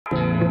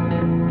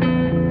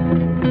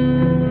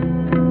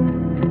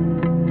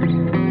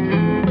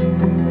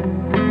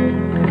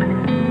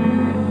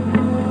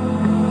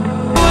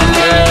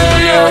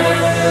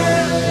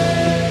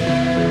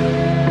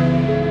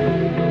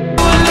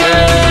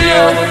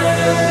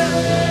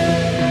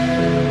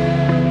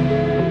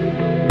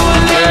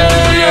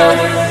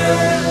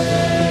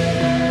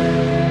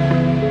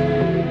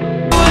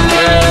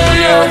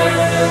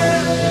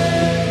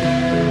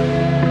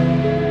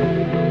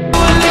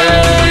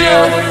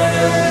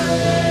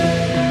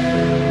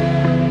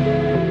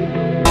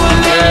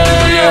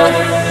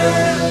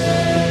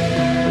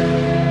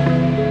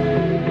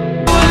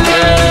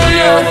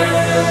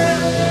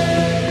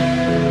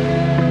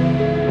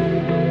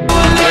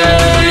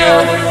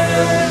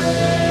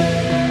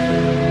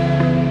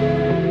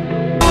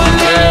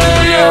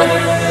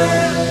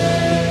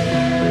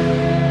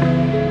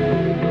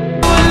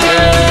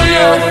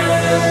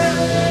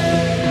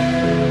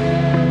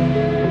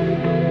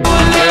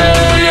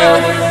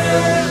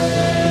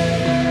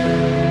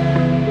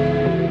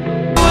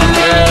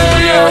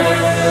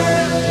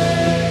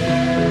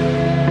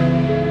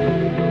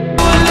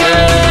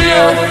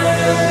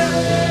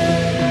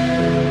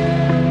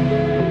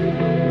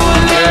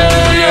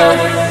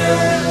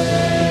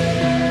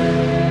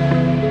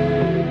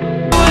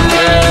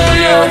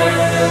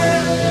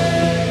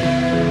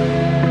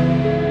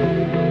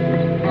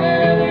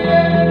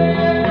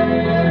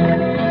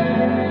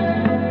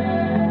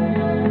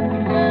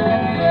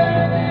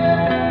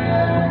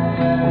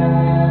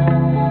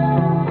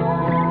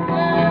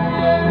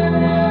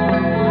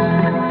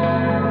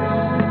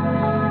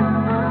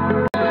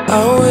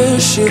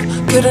wish you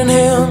couldn't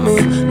hear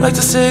me, like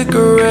the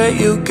cigarette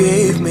you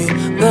gave me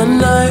that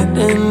night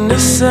in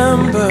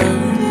December.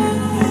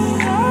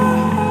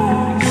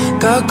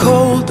 Got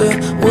cold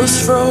and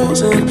was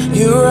frozen,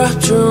 you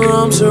wrapped your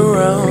arms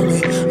around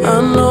me,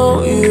 I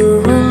know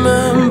you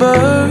remember.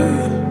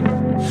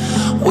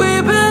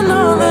 We've been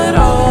on that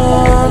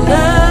on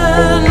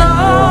and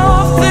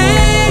off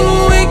thing,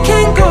 we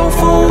can go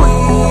for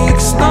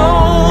weeks,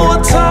 no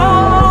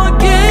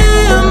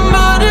talking,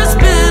 but it's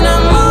been a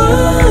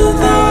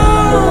month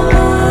I'm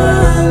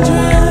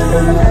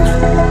wondering.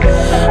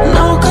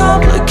 No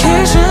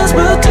complications,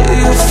 but do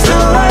you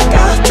feel like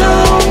I do?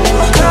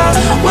 'Cause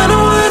when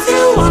I'm with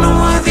you, when I'm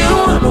with you,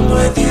 when I'm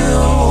with you,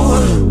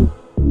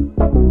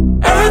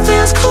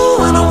 everything's cool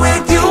when I'm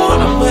with you,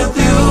 when I'm with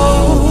you.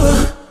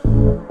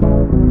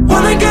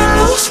 Wanna get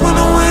loose when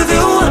I'm with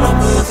you, when I'm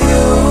with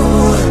you.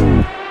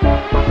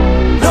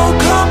 No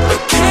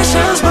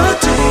complications, but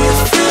do you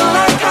feel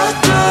like I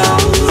do?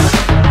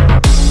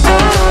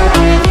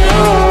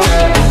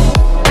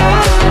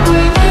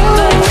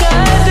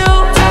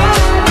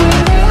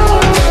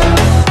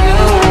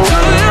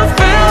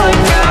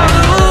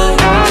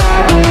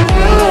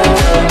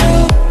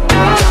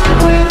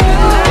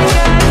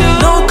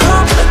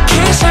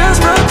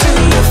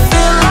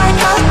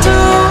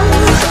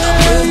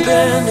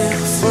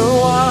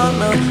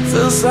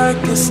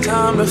 Like it's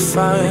time to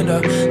find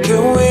out,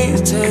 can we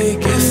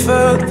take it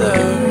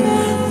further?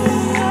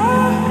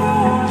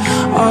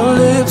 Our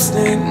lips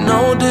need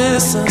no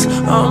distance,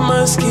 our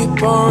minds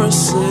keep on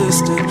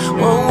resisting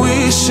when we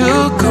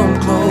should come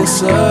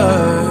closer.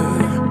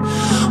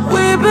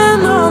 We've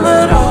been on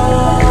that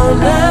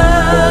on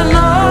and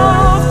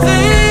off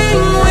thing,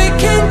 we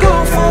can go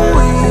for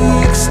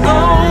weeks,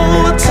 no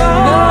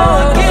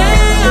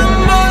talking,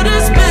 but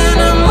it's been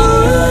a month.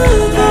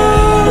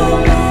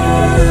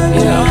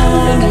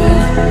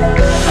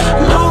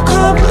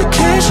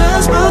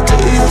 But do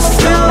you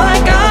feel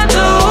like I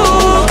do?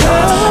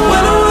 'Cause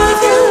when I'm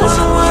with you, when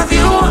I'm with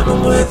you, when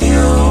I'm with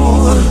you,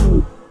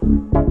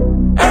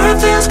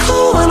 everything's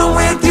cool when I'm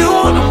with you,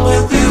 when I'm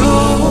with you.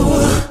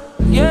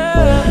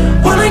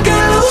 Yeah. Wanna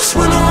get loose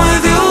when I'm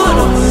with you, when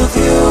I'm with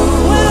you.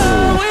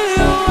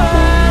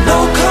 No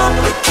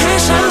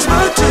complications,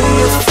 but do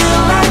you feel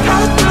like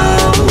I do?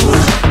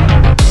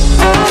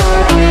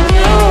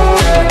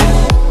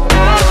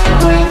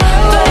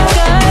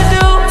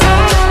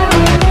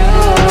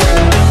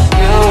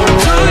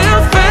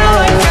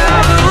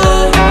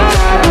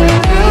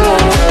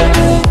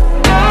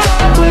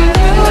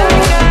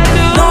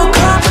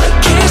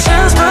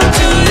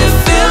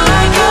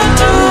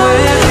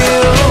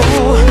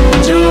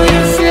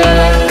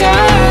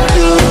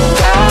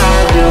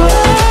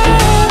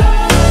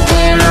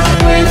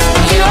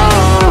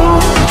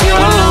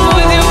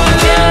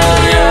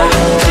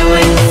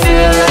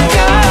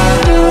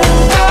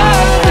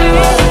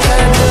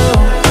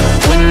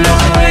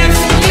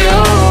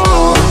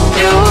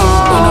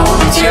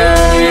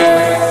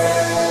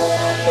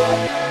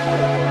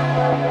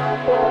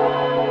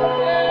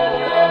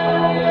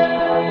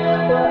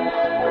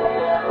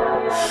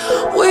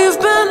 We've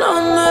been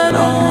on that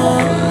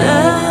on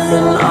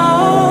and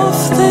off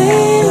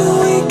thing,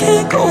 we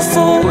can't go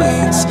for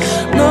weeks,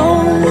 no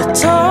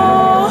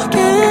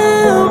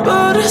talking,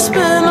 but it's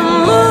been a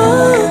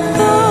month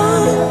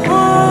I'm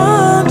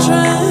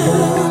wondering.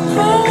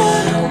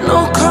 No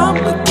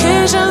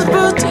complications,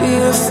 but do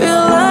you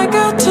feel like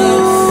I do?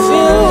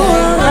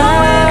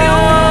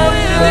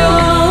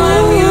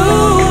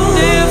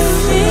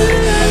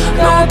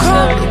 No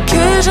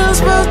complications,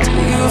 but do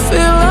you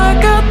feel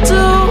like I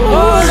do?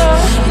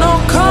 No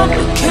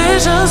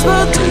complications,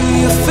 but do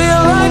you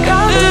feel like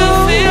I do?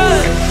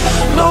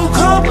 No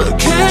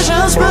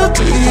complications, but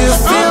do you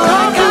feel